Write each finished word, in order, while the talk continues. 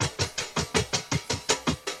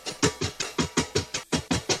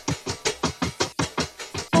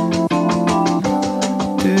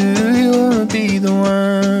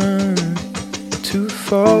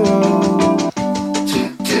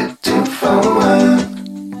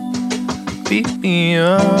pick me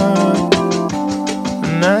up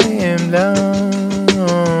when I am down.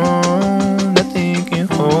 Nothing can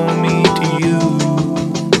hold me to you.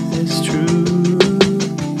 It's true.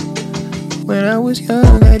 When I was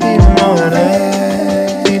young, I didn't know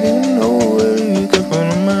that. Didn't know where you come from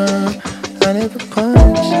the mind. I never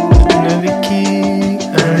punched, I never kicked,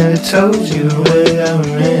 I never told you what I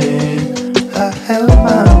meant. I held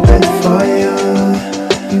my breath for you,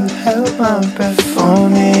 you held my breath for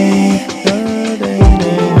me.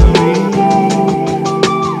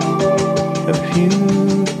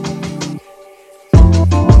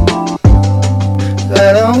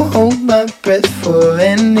 I don't hold my breath for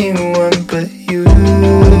anyone but you.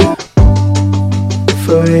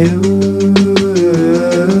 For you,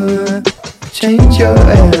 change your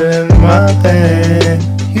air in my bed.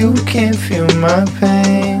 You can't feel my pain.